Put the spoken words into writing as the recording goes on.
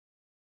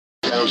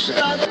Yeah,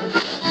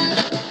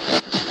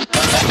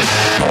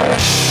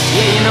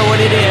 you know what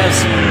it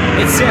is.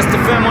 It's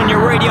SFM on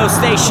your radio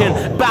station,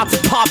 about to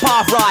pop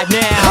off right now.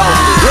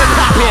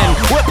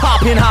 We're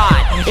popping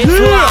hot. It's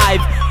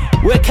live.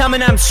 We're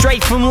coming up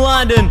straight from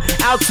London,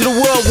 out to the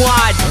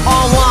worldwide,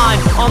 online,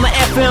 on the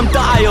FM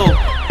dial.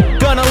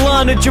 Gonna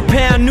London,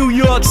 Japan, New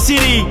York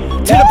City,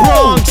 to the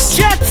Bronx.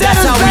 That's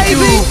how we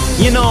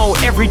do, you know,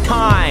 every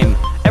time.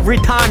 Every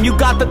time you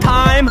got the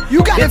time,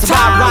 it's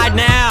about right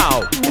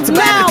now. It's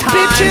about the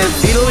time.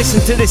 Bitches. You listen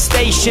to this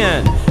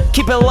station.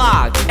 Keep it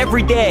locked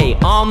every day,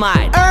 all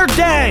night. Every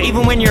day.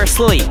 Even when you're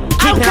asleep.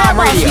 Keep it on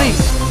radio.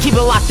 Keep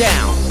it locked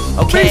down.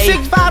 Okay?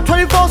 365,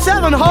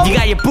 24/7, ho. You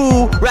got your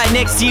boo right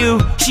next to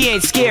you. She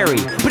ain't scary.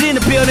 But in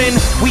the building,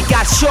 we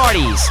got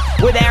shorties.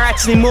 Where they're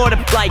actually more to,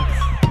 like,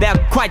 they're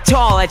quite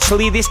tall,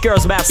 actually. This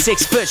girl's about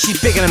 6 foot.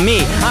 She's bigger than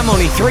me. I'm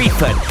only 3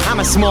 foot. I'm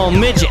a small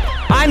midget.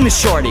 I'm the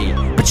shorty.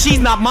 But she's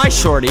not my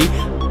shorty.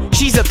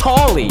 She's a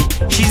tallie.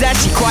 She's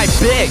actually quite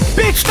big.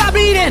 Bitch, stop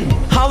eating!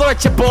 Holler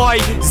at your boy,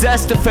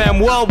 ZestFM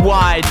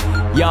Worldwide.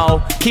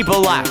 Yo, keep it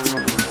locked.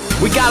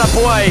 We got a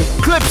boy,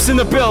 Clips in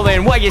the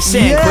building. What you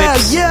saying,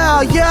 Clips?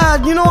 Yeah.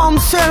 You know I'm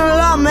selling a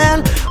lot,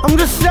 man. I'm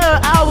just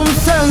selling albums,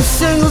 selling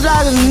singles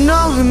like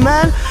nothing,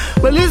 man.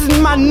 But this is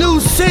my new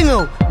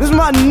single.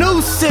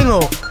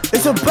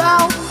 It's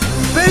about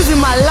basically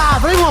my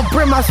life. I ain't gonna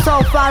bring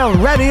myself out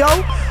on radio,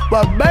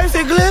 but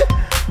basically,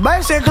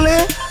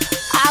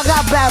 I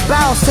got bad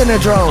bowel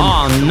syndrome.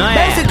 Oh, man.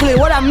 Basically,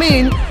 what I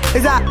mean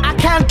is that I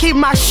can't keep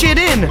my shit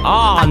in.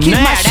 I keep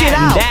my shit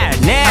out. That's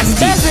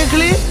nasty. And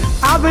basically,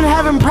 I've been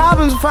having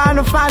problems trying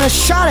to find a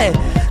shawty.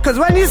 Cause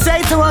when you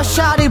say to a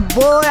shawty,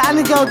 boy, I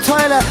need to go to the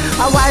toilet,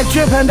 I wipe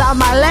dripping down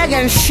my leg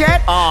and shit,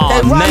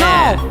 they run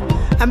off.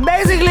 And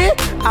basically,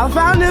 I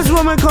found this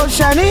woman called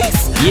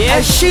Shanice,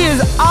 and she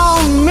is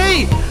on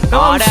me. Know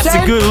what I'm that's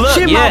saying? a good look,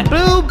 She my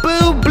blue.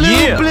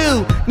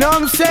 Know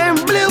what I'm saying?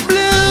 Blue.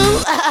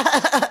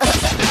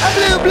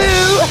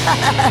 blue.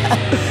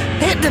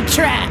 Hit the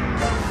track.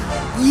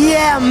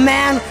 Yeah,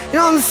 man. You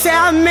know what I'm saying?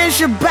 I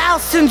mentioned bowel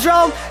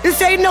syndrome.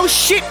 This ain't no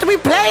shit to be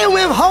playing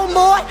with,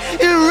 homeboy.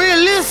 It's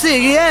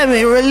realistic. Yeah,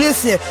 man,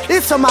 realistic.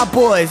 This for my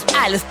boys.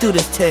 Alright, let's do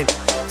this thing.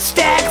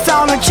 Stacks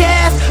on the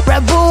chest,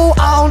 Red Bull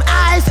on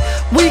ice.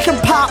 We can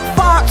pop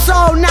farts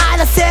all night.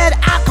 I said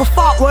I can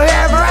fart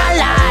wherever I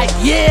like.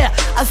 Yeah,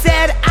 I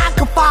said I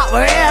can fart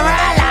wherever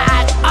I like.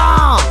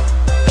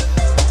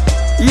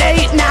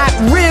 Late night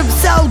ribs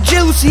so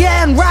juicy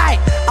and right.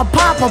 I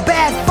pop a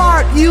bad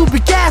fart, you be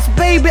gas,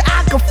 baby.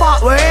 I can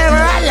fart wherever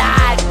I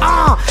like.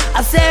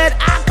 I said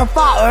I can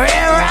fart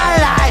wherever I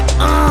like.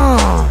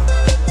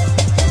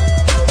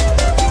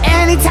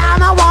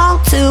 Anytime I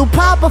want to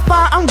pop a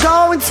fart, I'm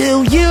going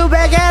to. You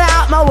better get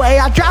out my way.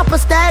 I'll drop a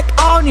stack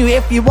on you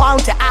if you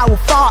want to. I will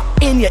fart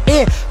in your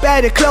ear.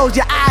 Better close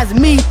your eyes.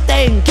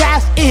 Methane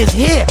gas is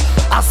here.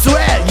 I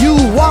swear you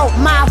want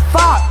my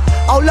fart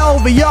all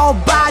over your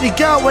body,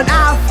 girl. When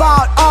I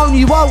fart on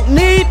you, won't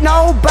need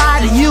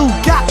nobody. You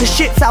got the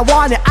shits I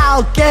want it,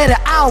 I'll get it,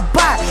 I'll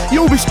buy it.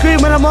 You'll be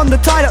screaming, I'm on the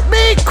toilet.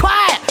 Be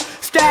quiet.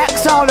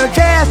 Stacks on the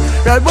chest,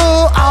 Red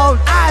Bull on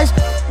ice.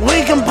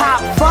 We can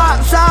pop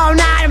farts all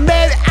night, and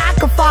baby, I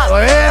can fart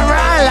wherever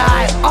I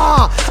like.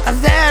 I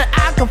said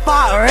I can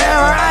fart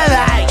wherever I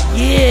like.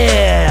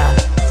 Yeah.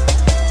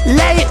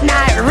 Late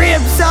night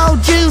ribs so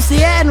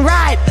juicy and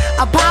right.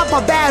 I pop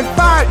a bad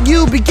fart,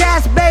 you be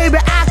gas, baby.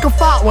 I can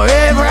fart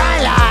wherever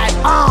I like.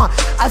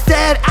 I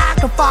said I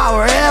can fart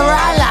wherever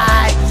I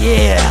like.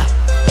 Yeah.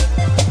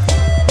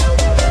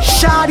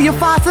 Shawty, your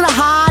farts are the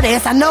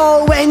hottest. I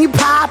know when you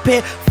pop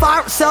it.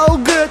 Fart so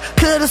good,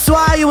 could've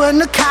swore you in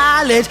the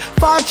college.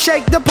 Fart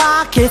shake the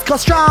pockets,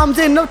 cause Strom's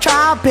in the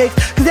tropics.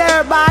 Cause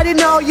everybody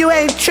know you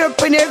ain't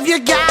tripping if you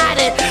got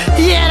it.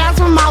 Yeah, that's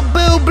when my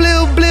blue.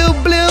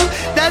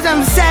 That's what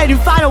I'm saying. You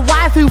find a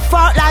wife who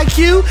fart like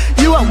you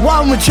at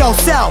one with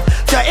yourself.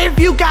 So if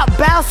you got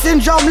bowel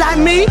syndrome like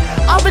me,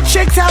 other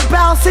chicks have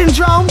bowel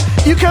syndrome,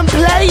 you can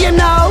play, you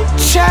know,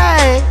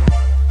 Che.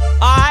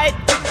 Alright,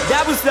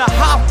 that was the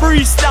hot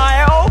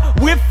freestyle.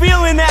 We're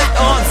feeling that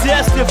on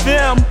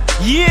ZestFM.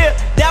 Yeah,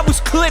 that was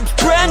Clips'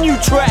 brand new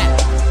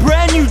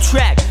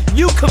track.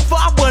 You can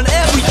fart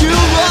whenever you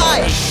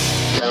like.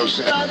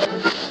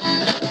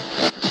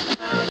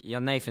 Yo,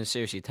 Nathan,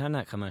 seriously, turn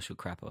that commercial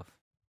crap off.